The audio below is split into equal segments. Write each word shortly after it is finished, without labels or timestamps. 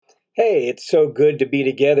Hey, it's so good to be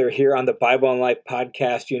together here on the Bible and Life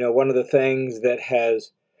podcast. One of the things that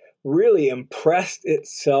has really impressed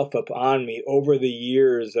itself upon me over the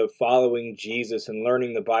years of following Jesus and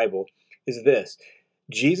learning the Bible is this: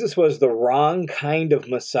 Jesus was the wrong kind of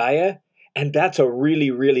Messiah, and that's a really,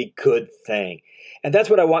 really good thing. And that's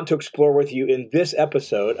what I want to explore with you in this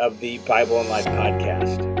episode of the Bible and Life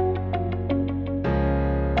podcast.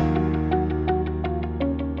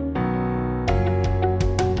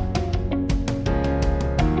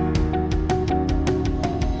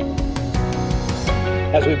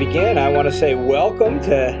 As we begin, I want to say welcome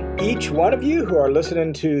to each one of you who are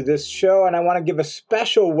listening to this show, and I want to give a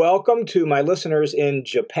special welcome to my listeners in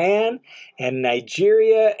Japan and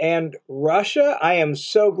Nigeria and Russia. I am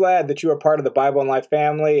so glad that you are part of the Bible and Life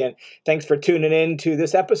family, and thanks for tuning in to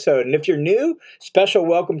this episode. And if you're new, special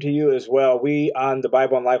welcome to you as well. We on the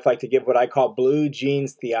Bible and Life like to give what I call blue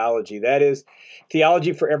jeans theology. That is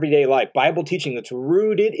theology for everyday life, Bible teaching that's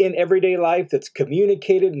rooted in everyday life, that's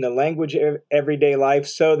communicated in the language of everyday life,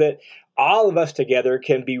 so that all of us together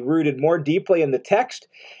can be rooted more deeply in the text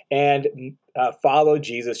and follow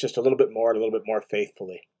Jesus just a little bit more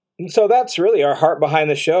faithfully. And so that's really our heart behind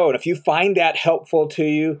the show. And if you find that helpful to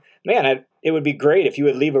you, man, it would be great if you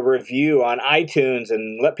would leave a review on iTunes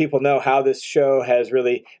and let people know how this show has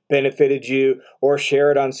really benefited you, or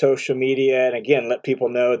share it on social media. And again, let people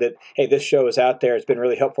know that, hey, this show is out there. It's been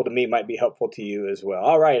really helpful to me, might be helpful to you as well.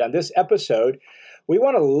 All right, on this episode, we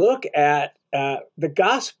want to look at the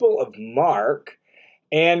Gospel of Mark,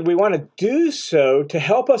 and we want to do so to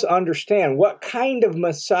help us understand what kind of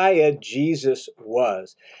Messiah Jesus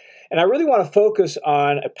was. And I really want to focus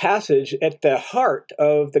on a passage at the heart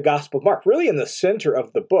of the Gospel of Mark, really in the center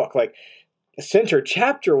of the book, like center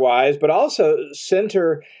chapter-wise, but also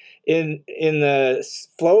center in the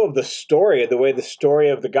flow of the story, the way the story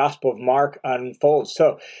of the Gospel of Mark unfolds.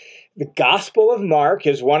 So the Gospel of Mark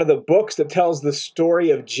is one of the books that tells the story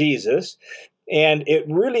of Jesus, and it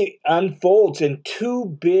really unfolds in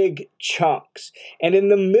two big chunks. And in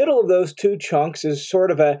the middle of those two chunks is sort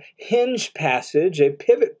of a hinge passage, a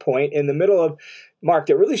pivot point in the middle of Mark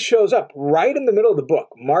that really shows up right in the middle of the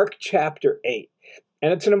book, Mark chapter 8.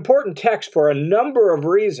 And it's an important text for a number of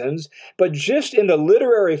reasons, but just in the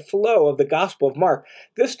literary flow of the Gospel of Mark,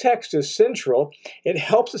 this text is central. It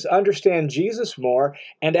helps us understand Jesus more,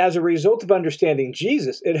 and as a result of understanding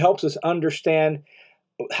Jesus, it helps us understand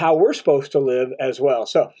how we're supposed to live as well.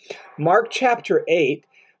 So, Mark chapter 8,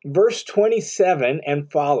 verse 27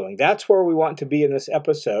 and following, that's where we want to be in this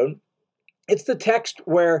episode. It's the text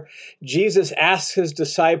where Jesus asks his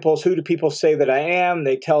disciples, "Who do people say that I am?"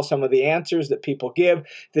 They tell some of the answers that people give.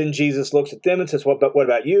 Then Jesus looks at them and says, what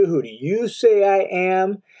about you? Who do you say I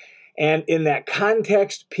am? And in that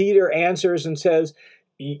context, Peter answers and says,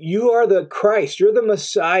 "You are the Christ, you're the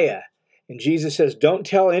Messiah." And Jesus says, "Don't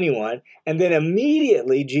tell anyone." And then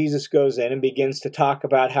immediately Jesus goes in and begins to talk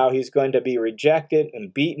about how he's going to be rejected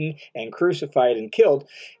and beaten and crucified and killed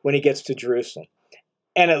when he gets to Jerusalem.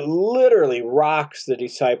 And it literally rocks the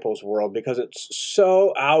disciples' world because it's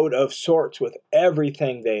so out of sorts with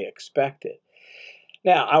everything they expected.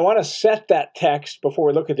 Now, I want to set that text, before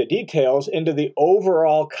we look at the details, into the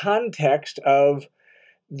overall context of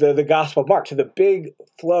the Gospel of Mark, to the big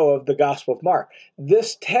flow of the Gospel of Mark.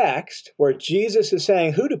 This text, where Jesus is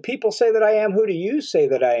saying, "Who do people say that I am? Who do you say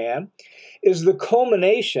that I am?" is the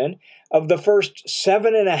culmination of the first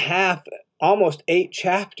 7.5, almost 8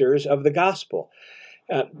 chapters of the Gospel.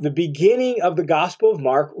 The beginning of the Gospel of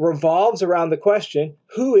Mark revolves around the question,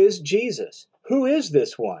 who is Jesus? Who is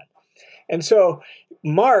this one? And so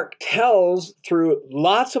Mark tells, through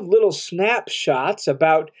lots of little snapshots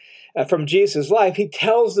from Jesus' life, he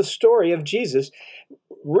tells the story of Jesus,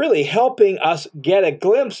 really helping us get a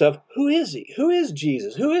glimpse of who is he? Who is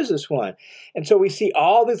Jesus? Who is this one? And so we see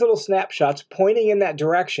all these little snapshots pointing in that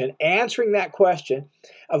direction, answering that question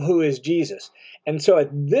of who is Jesus. And so at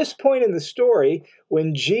this point in the story,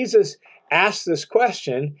 when Jesus asks this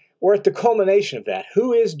question, we're at the culmination of that.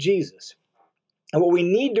 Who is Jesus? And what we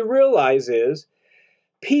need to realize is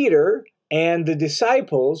Peter and the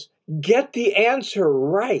disciples get the answer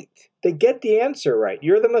right. They get the answer right.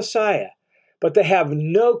 You're the Messiah. But they have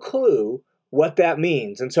no clue what that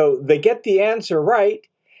means. And so they get the answer right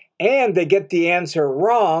and they get the answer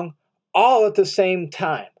wrong all at the same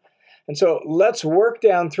time. And so let's work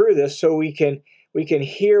down through this so we can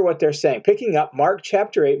hear what they're saying. Picking up Mark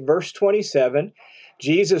chapter 8, verse 27,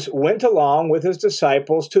 Jesus went along with his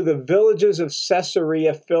disciples to the villages of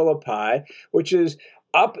Caesarea Philippi, which is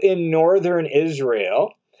up in northern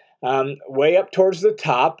Israel. way up towards the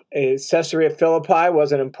top. Caesarea Philippi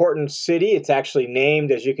was an important city. It's actually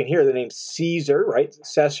named, as you can hear, the name Caesar, right?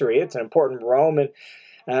 Caesarea. It's an important Roman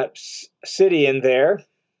city in there.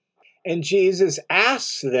 And Jesus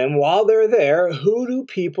asks them while they're there, who do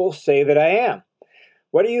people say that I am?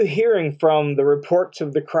 What are you hearing from the reports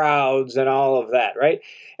of the crowds and all of that, right?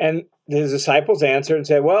 And his disciples answered and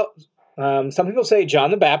said, well, some people say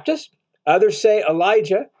John the Baptist, others say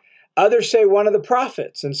Elijah, others say one of the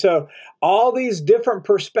prophets. And so all these different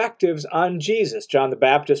perspectives on Jesus. John the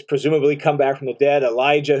Baptist presumably come back from the dead,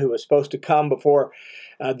 Elijah, who was supposed to come before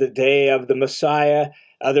the day of the Messiah.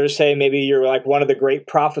 Others say maybe you're like one of the great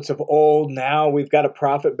prophets of old. Now we've got a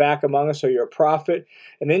prophet back among us, so you're a prophet.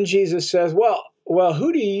 And then Jesus says, well,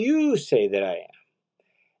 who do you say that I am?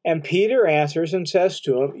 And Peter answers and says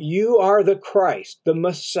to him, you are the Christ, the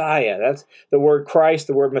Messiah. That's the word Christ,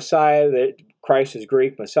 the word Messiah. Christ is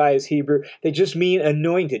Greek, Messiah is Hebrew. They just mean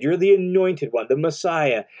anointed. You're the anointed one, the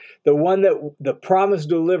Messiah, the one that the promised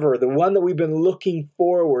deliverer, the one that we've been looking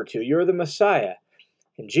forward to. You're the Messiah.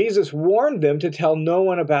 And Jesus warned them to tell no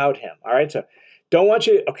one about him. All right, so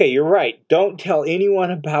you're right. Don't tell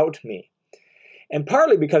anyone about me. And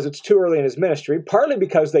partly because it's too early in his ministry, partly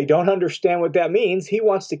because they don't understand what that means, he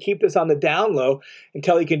wants to keep this on the down low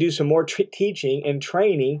until he can do some more teaching and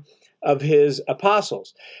training of his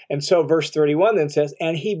apostles. And so verse 31 then says,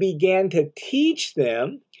 and he began to teach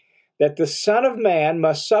them that the Son of Man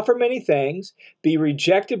must suffer many things, be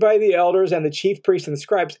rejected by the elders and the chief priests and the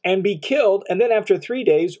scribes, and be killed, and then after 3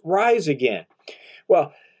 days rise again.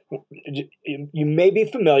 Well, you may be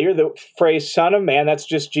familiar, the phrase Son of Man, that's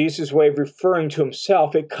just Jesus' way of referring to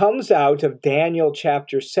himself. It comes out of Daniel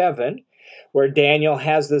chapter 7, where Daniel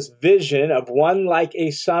has this vision of one like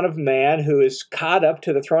a son of man who is caught up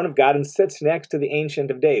to the throne of God and sits next to the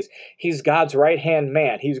Ancient of Days. He's God's right-hand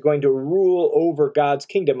man. He's going to rule over God's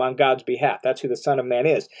kingdom on God's behalf. That's who the Son of Man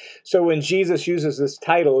is. So when Jesus uses this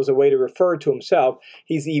title as a way to refer to himself,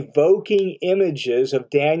 he's evoking images of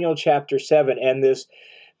Daniel chapter 7 and this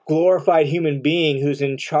glorified human being who's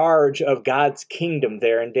in charge of God's kingdom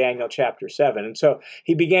there in Daniel chapter 7. And so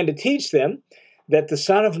he began to teach them that the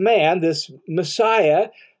Son of Man, this Messiah,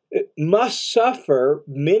 must suffer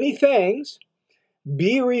many things,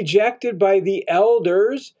 be rejected by the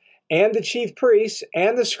elders and the chief priests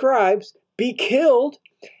and the scribes, be killed,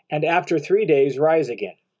 and after 3 days rise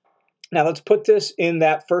again. Now let's put this in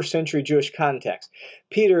that first century Jewish context.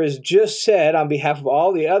 Peter has just said on behalf of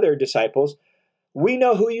all the other disciples, we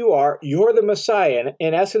know who you are. You're the Messiah. And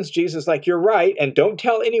in essence, Jesus is like, you're right, and don't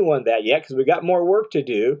tell anyone that yet because we got more work to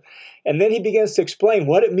do. And then he begins to explain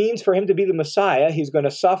what it means for him to be the Messiah. He's going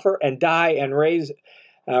to suffer and die and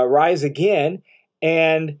rise again.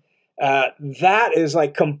 And that is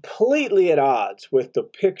like completely at odds with the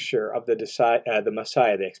picture of the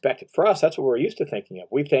Messiah they expected. For us, that's what we're used to thinking of.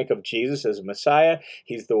 We think of Jesus as a Messiah.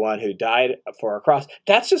 He's the one who died for our cross.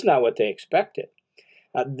 That's just not what they expected.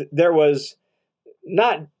 There was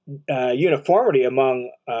not uniformity among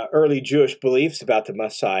early Jewish beliefs about the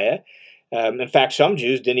Messiah. In fact, some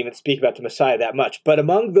Jews didn't even speak about the Messiah that much. But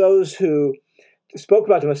among those who spoke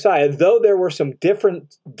about the Messiah, though there were some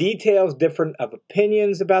different details, different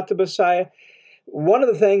opinions about the Messiah, one of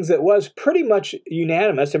the things that was pretty much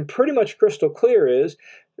unanimous and pretty much crystal clear is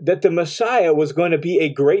that the Messiah was going to be a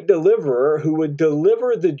great deliverer who would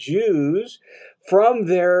deliver the Jews from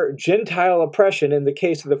their Gentile oppression. In the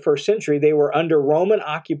case of the first century, they were under Roman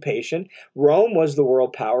occupation. Rome was the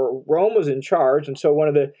world power. Rome was in charge. And so one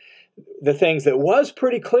of the things that was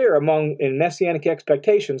pretty clear in Messianic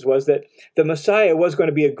expectations was that the Messiah was going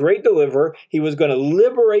to be a great deliverer. He was going to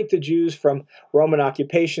liberate the Jews from Roman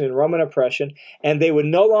occupation and Roman oppression, and they would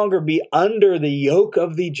no longer be under the yoke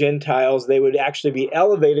of the Gentiles. They would actually be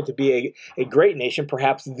elevated to be a great nation,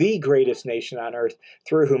 perhaps the greatest nation on earth,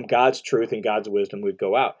 through whom God's truth and God's wisdom would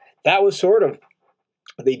go out. That was sort of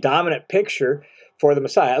the dominant picture for the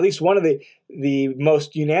Messiah. At least one of the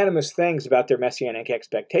most unanimous things about their messianic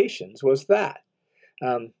expectations was that.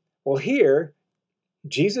 Well, here,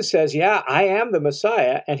 Jesus says, yeah, I am the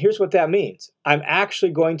Messiah, and here's what that means. I'm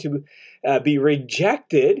actually going to be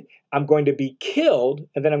rejected, I'm going to be killed,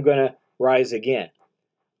 and then I'm going to rise again.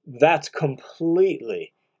 That's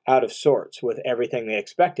completely out of sorts with everything they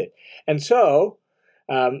expected. And so,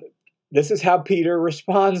 this is how Peter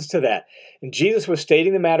responds to that. And Jesus was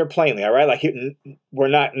stating the matter plainly, all right? Like,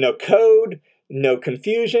 no code, no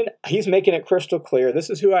confusion. He's making it crystal clear. This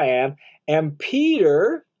is who I am. And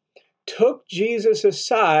Peter took Jesus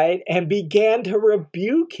aside and began to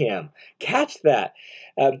rebuke him. Catch that.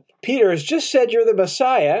 Peter has just said you're the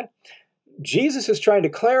Messiah. Jesus is trying to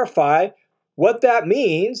clarify what that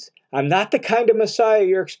means. I'm not the kind of Messiah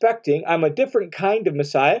you're expecting. I'm a different kind of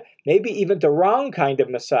Messiah, maybe even the wrong kind of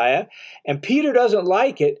Messiah. And Peter doesn't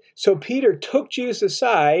like it, so Peter took Jesus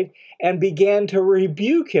aside and began to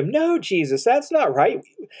rebuke him. No, Jesus, that's not right.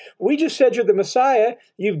 We just said you're the Messiah.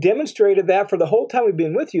 You've demonstrated that for the whole time we've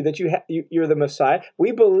been with you, that you're the Messiah.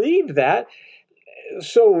 We believe that.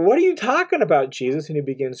 So what are you talking about, Jesus? And he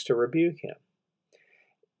begins to rebuke him.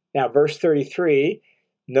 Now, verse 33,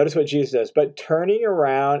 notice what Jesus does. But turning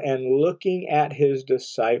around and looking at his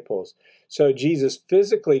disciples. So Jesus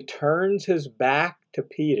physically turns his back to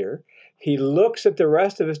Peter. He looks at the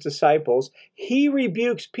rest of his disciples. He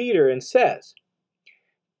rebukes Peter and says,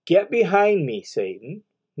 "Get behind me, Satan."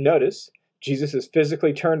 Notice, Jesus is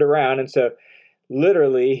physically turned around, and so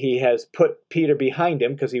literally he has put Peter behind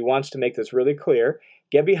him because he wants to make this really clear.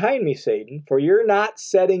 "Get behind me, Satan, for you're not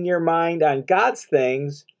setting your mind on God's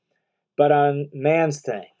things, but on man's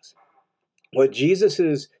things." What Jesus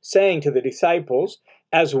is saying to the disciples,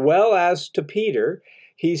 as well as to Peter,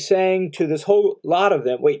 he's saying to this whole lot of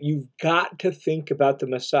them, wait, you've got to think about the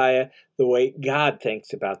Messiah the way God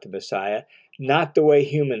thinks about the Messiah, not the way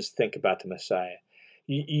humans think about the Messiah.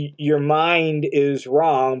 Your mind is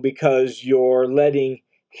wrong because you're letting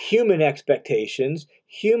human expectations,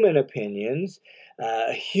 human opinions,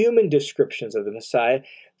 human descriptions of the Messiah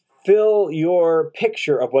fill your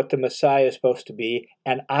picture of what the Messiah is supposed to be,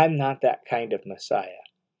 and I'm not that kind of Messiah.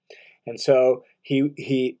 And so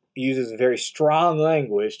he uses very strong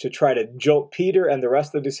language to try to jolt Peter and the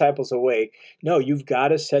rest of the disciples awake. No, you've got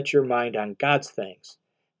to set your mind on God's things,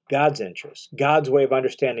 God's interests, God's way of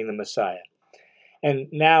understanding the Messiah. And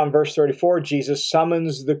now in verse 34, Jesus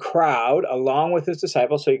summons the crowd along with his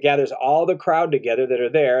disciples. So he gathers all the crowd together that are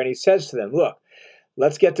there, and he says to them, look,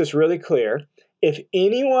 let's get this really clear. If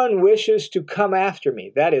anyone wishes to come after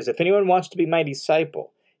me, that is, if anyone wants to be my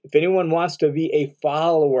disciple, if anyone wants to be a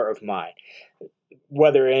follower of mine,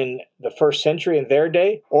 whether in the first century in their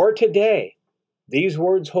day or today, these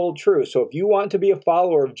words hold true. So if you want to be a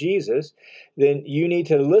follower of Jesus, then you need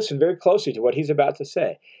to listen very closely to what he's about to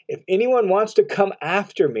say. If anyone wants to come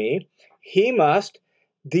after me, he must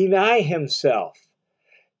deny himself,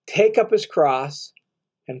 take up his cross,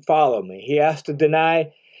 and follow me. He has to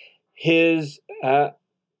deny his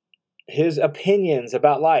opinions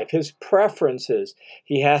about life, his preferences.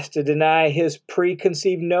 He has to deny his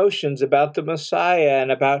preconceived notions about the Messiah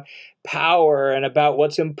and about power and about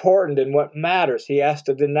what's important and what matters. He has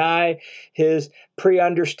to deny his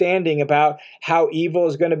pre-understanding about how evil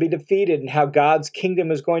is going to be defeated and how God's kingdom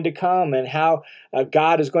is going to come and how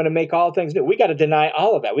God is going to make all things new. We got to deny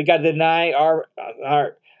all of that. We got to deny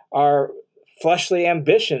our fleshly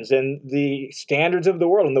ambitions and the standards of the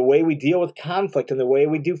world and the way we deal with conflict and the way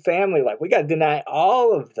we do family life. We got to deny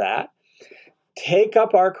all of that. Take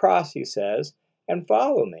up our cross, he says, and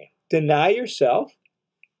follow me. Deny yourself.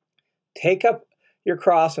 Take up your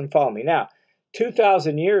cross and follow me. Now,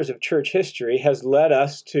 2,000 years of church history has led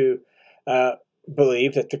us to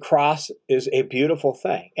believe that the cross is a beautiful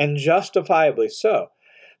thing, and justifiably so.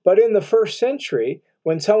 But in the first century,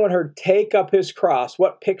 when someone heard take up his cross,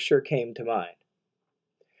 what picture came to mind?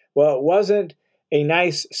 Well, it wasn't a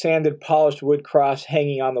nice sanded, polished wood cross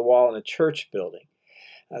hanging on the wall in a church building.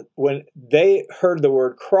 When they heard the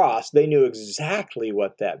word cross, they knew exactly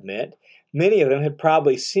what that meant. Many of them had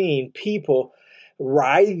probably seen people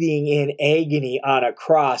writhing in agony on a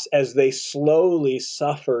cross as they slowly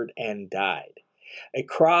suffered and died. A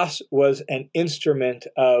cross was an instrument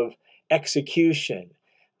of execution,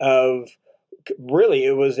 really,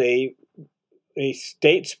 it was a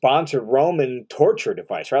state-sponsored Roman torture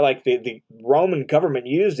device, right? Like the Roman government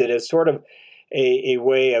used it as sort of a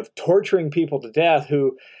way of torturing people to death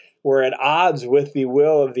who were at odds with the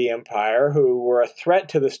will of the empire, who were a threat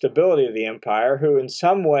to the stability of the empire, who in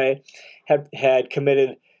some way had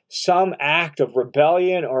committed some act of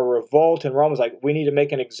rebellion or revolt, and Rome was like, we need to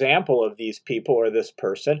make an example of these people or this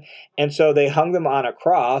person. And so they hung them on a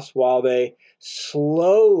cross while they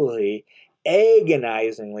slowly,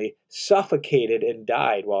 agonizingly suffocated and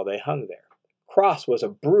died while they hung there. Cross was a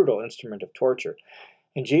brutal instrument of torture.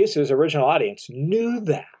 And Jesus' original audience knew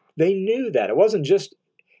that. They knew that. It wasn't just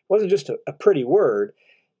a pretty word.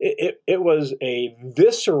 It was a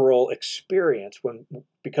visceral experience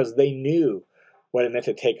because they knew what it meant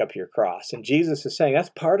to take up your cross. And Jesus is saying that's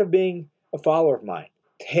part of being a follower of mine.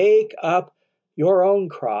 Take up your own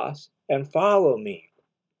cross and follow me.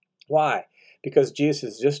 Why? Because Jesus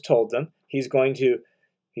has just told them he's going to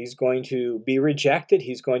be rejected,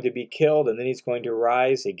 he's going to be killed, and then he's going to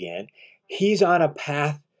rise again. He's on a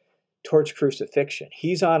path towards crucifixion.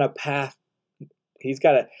 He's on a path. He's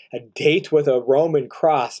got a date with a Roman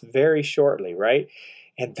cross very shortly, right?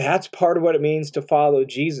 And that's part of what it means to follow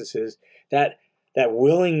Jesus, is that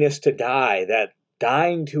willingness to die, that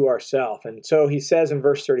dying to ourself. And so he says in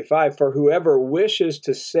verse 35, for whoever wishes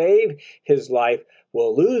to save his life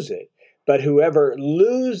will lose it, but whoever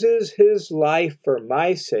loses his life for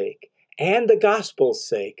my sake and the gospel's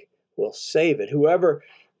sake will save it. Whoever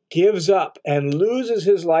gives up and loses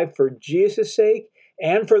his life for Jesus' sake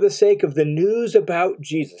and for the sake of the news about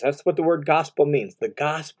Jesus. That's what the word gospel means, the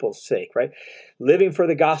gospel's sake, right? Living for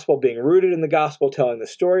the gospel, being rooted in the gospel, telling the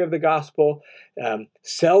story of the gospel,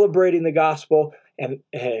 celebrating the gospel, and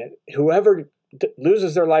whoever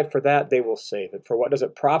loses their life for that, they will save it. For what does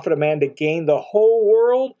it profit a man to gain the whole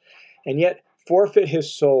world and yet forfeit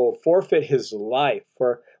his soul, forfeit his life?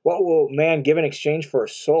 For what will man give in exchange for a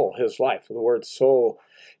soul, his life? The word soul,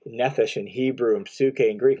 nephesh in Hebrew and psuche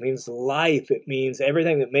in Greek, means life. It means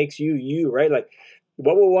everything that makes you, you, right? Like,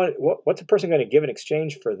 what's a person going to give in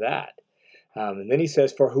exchange for that? And then he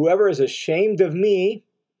says, for whoever is ashamed of me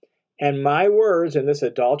and my words in this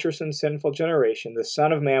adulterous and sinful generation, the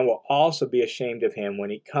Son of Man will also be ashamed of him when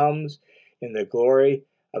he comes in the glory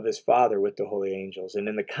of his Father with the holy angels. And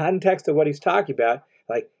in the context of what he's talking about,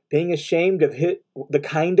 like being ashamed of the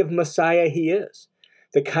kind of Messiah he is,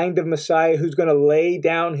 the kind of Messiah who's going to lay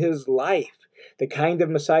down his life, the kind of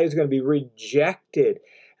Messiah who's going to be rejected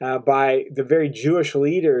by the very Jewish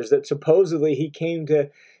leaders that supposedly he came to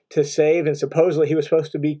save, and supposedly he was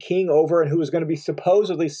supposed to be king over, and who was going to be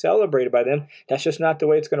supposedly celebrated by them. That's just not the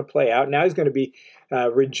way it's going to play out. Now he's going to be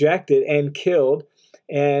rejected and killed.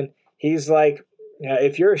 And he's like,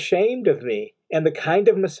 if you're ashamed of me and the kind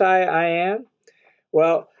of Messiah I am,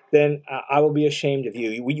 well, then I will be ashamed of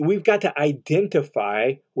you. We've got to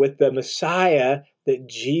identify with the Messiah that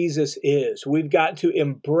Jesus is. We've got to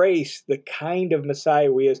embrace the kind of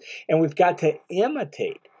Messiah he is, and we've got to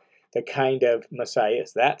imitate the kind of Messiah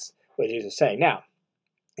is. That's what Jesus is saying. Now,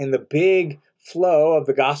 in the big flow of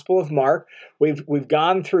the Gospel of Mark, we've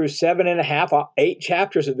gone through 8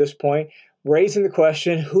 chapters at this point, raising the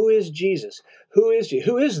question, who is Jesus? Who is Jesus?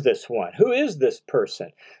 Who is this one? Who is this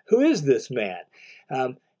person? Who is this man?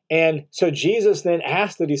 And so Jesus then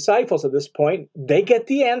asked the disciples at this point, they get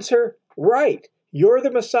the answer right. You're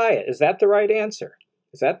the Messiah. Is that the right answer?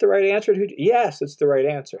 Is that the right answer? Yes, it's the right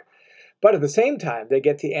answer. But at the same time, they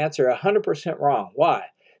get the answer 100% wrong. Why?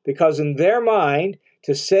 Because in their mind,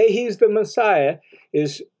 to say he's the Messiah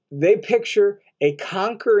is they picture a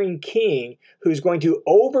conquering king who's going to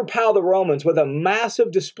overpower the Romans with a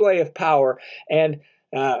massive display of power and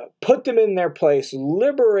put them in their place,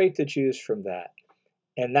 liberate the Jews from that.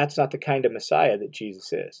 And that's not the kind of Messiah that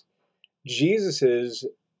Jesus is. Jesus is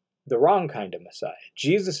the wrong kind of Messiah.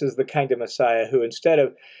 Jesus is the kind of Messiah who, instead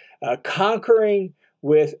of conquering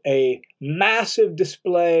with a massive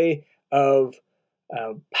display of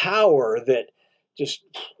power that just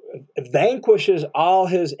vanquishes all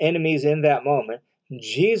his enemies in that moment,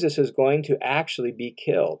 Jesus is going to actually be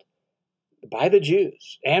killed by the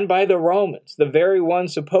Jews and by the Romans, the very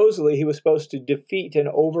ones supposedly he was supposed to defeat and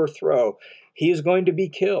overthrow. He is going to be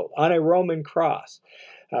killed on a Roman cross.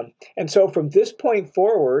 And so from this point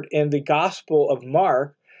forward in the Gospel of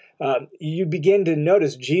Mark, you begin to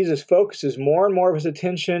notice Jesus focuses more and more of his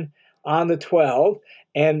attention on the 12.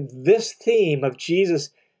 And this theme of Jesus,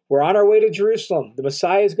 we're on our way to Jerusalem. The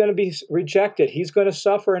Messiah is going to be rejected. He's going to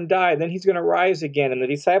suffer and die. Then he's going to rise again. And the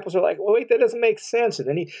disciples are like, well, wait, that doesn't make sense. And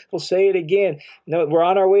then he will say it again. No, we're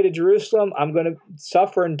on our way to Jerusalem. I'm going to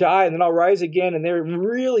suffer and die, and then I'll rise again. And they're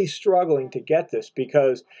really struggling to get this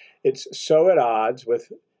because it's so at odds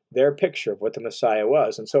with their picture of what the Messiah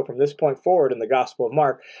was. And so from this point forward in the Gospel of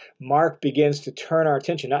Mark, Mark begins to turn our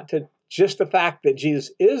attention not to just the fact that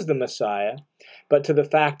Jesus is the Messiah, but to the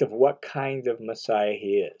fact of what kind of Messiah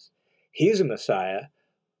he is. He's a Messiah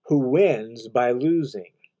who wins by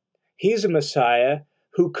losing. He's a Messiah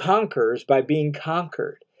who conquers by being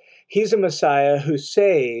conquered. He's a Messiah who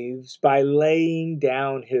saves by laying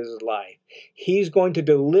down his life. He's going to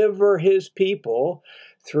deliver his people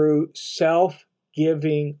through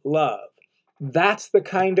self-giving love. That's the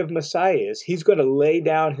kind of Messiah is. He's going to lay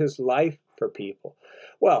down his life for people.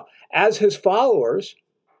 Well, as his followers,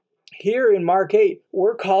 here in Mark 8,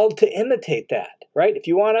 we're called to imitate that, right? If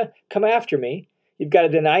you want to come after me, you've got to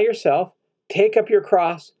deny yourself, take up your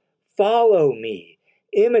cross, follow me,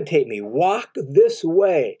 imitate me, walk this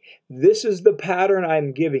way. This is the pattern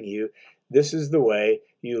I'm giving you. This is the way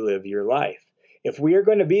you live your life. If we are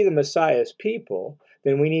going to be the Messiah's people,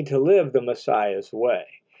 then we need to live the Messiah's way.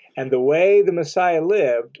 And the way the Messiah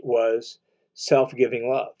lived was self-giving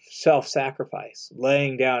love, self-sacrifice,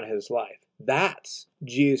 laying down his life. That's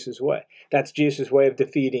Jesus' way. That's Jesus' way of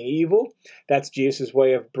defeating evil. That's Jesus'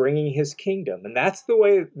 way of bringing his kingdom. And that's the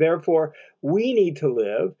way, therefore, we need to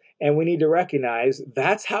live, and we need to recognize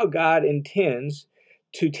that's how God intends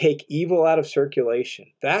to take evil out of circulation.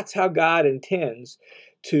 That's how God intends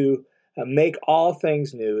to make all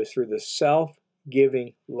things new, is through the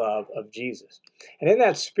self-giving love of Jesus. And in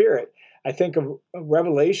that spirit, I think of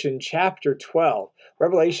Revelation chapter 12.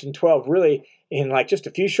 Revelation 12 really, in like just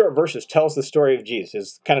a few short verses, tells the story of Jesus.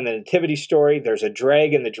 It's kind of the nativity story. There's a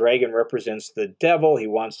dragon. The dragon represents the devil. He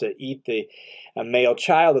wants to eat the male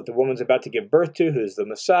child that the woman's about to give birth to, who's the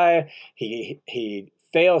Messiah. He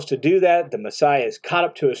fails to do that. The Messiah is caught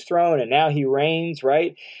up to his throne, and now he reigns,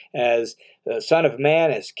 right, as the Son of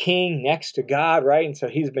Man, as king next to God, right? And so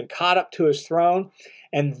he's been caught up to his throne.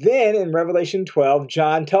 And then in Revelation 12,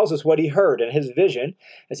 John tells us what he heard in his vision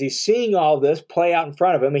as he's seeing all this play out in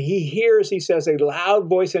front of him. And he hears, he says, a loud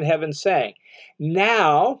voice in heaven saying,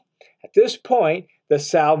 "Now, at this point, the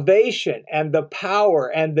salvation and the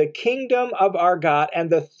power and the kingdom of our God and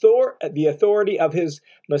the authority of his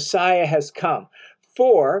Messiah has come.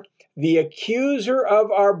 For the accuser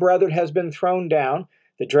of our brethren has been thrown down,"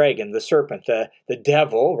 the dragon, the serpent, the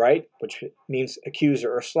devil, right, which means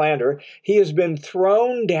accuser or slanderer. He has been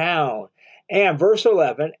thrown down. And verse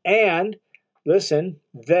 11, and listen,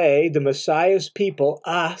 they, the Messiah's people,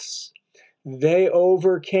 us, they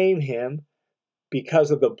overcame him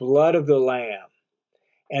because of the blood of the Lamb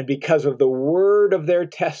and because of the word of their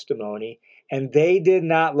testimony, and they did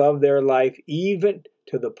not love their life even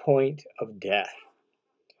to the point of death.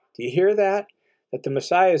 Do you hear that? That the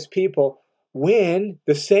Messiah's people win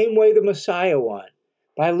the same way the Messiah won,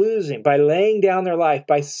 by losing, by laying down their life,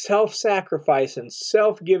 by self-sacrifice and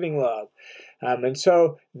self-giving love. And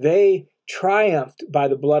so they triumphed by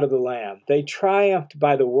the blood of the Lamb. They triumphed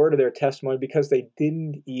by the word of their testimony because they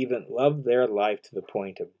didn't even love their life to the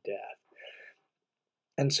point of death.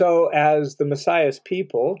 And so as the Messiah's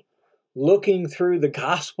people, looking through the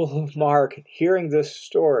Gospel of Mark, hearing this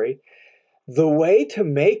story, the way to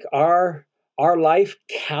make our life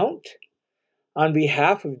count on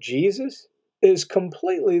behalf of Jesus is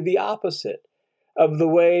completely the opposite of the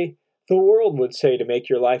way the world would say to make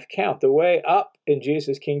your life count. The way up in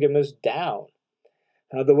Jesus' kingdom is down.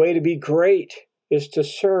 The way to be great is to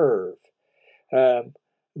serve. The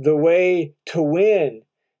way to win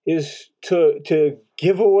is to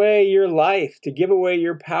give away your life, to give away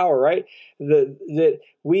your power, right? That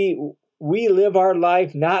we live our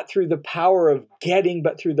life not through the power of getting,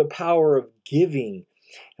 but through the power of giving.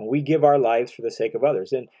 And we give our lives for the sake of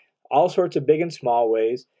others in all sorts of big and small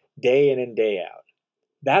ways, day in and day out.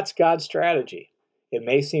 That's God's strategy. It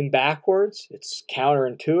may seem backwards. It's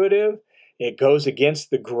counterintuitive. It goes against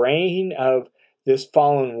the grain of this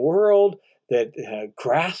fallen world that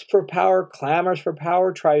grasps for power, clamors for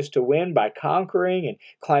power, tries to win by conquering and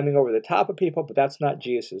climbing over the top of people, but that's not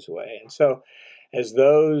Jesus' way. And so as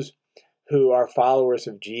those who are followers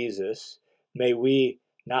of Jesus, may we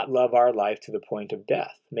not love our life to the point of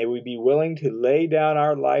death. May we be willing to lay down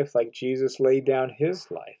our life like Jesus laid down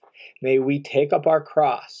his life. May we take up our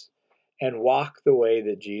cross and walk the way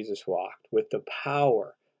that Jesus walked with the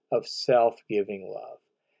power of self-giving love.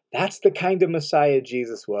 That's the kind of Messiah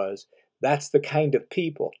Jesus was. That's the kind of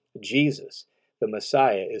people Jesus, the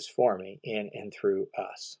Messiah, is forming in and through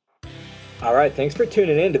us. All right, thanks for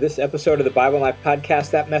tuning in to this episode of the Bible and Life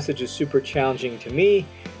Podcast. That message is super challenging to me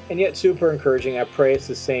and yet super encouraging. I pray it's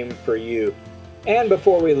the same for you. And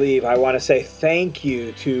before we leave, I want to say thank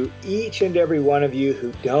you to each and every one of you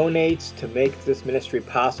who donates to make this ministry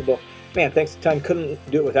possible. Man, thanks a ton. Couldn't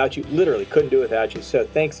do it without you. Literally couldn't do it without you. So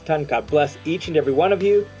thanks a ton. God bless each and every one of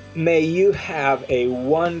you. May you have a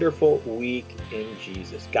wonderful week in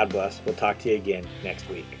Jesus. God bless. We'll talk to you again next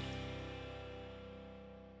week.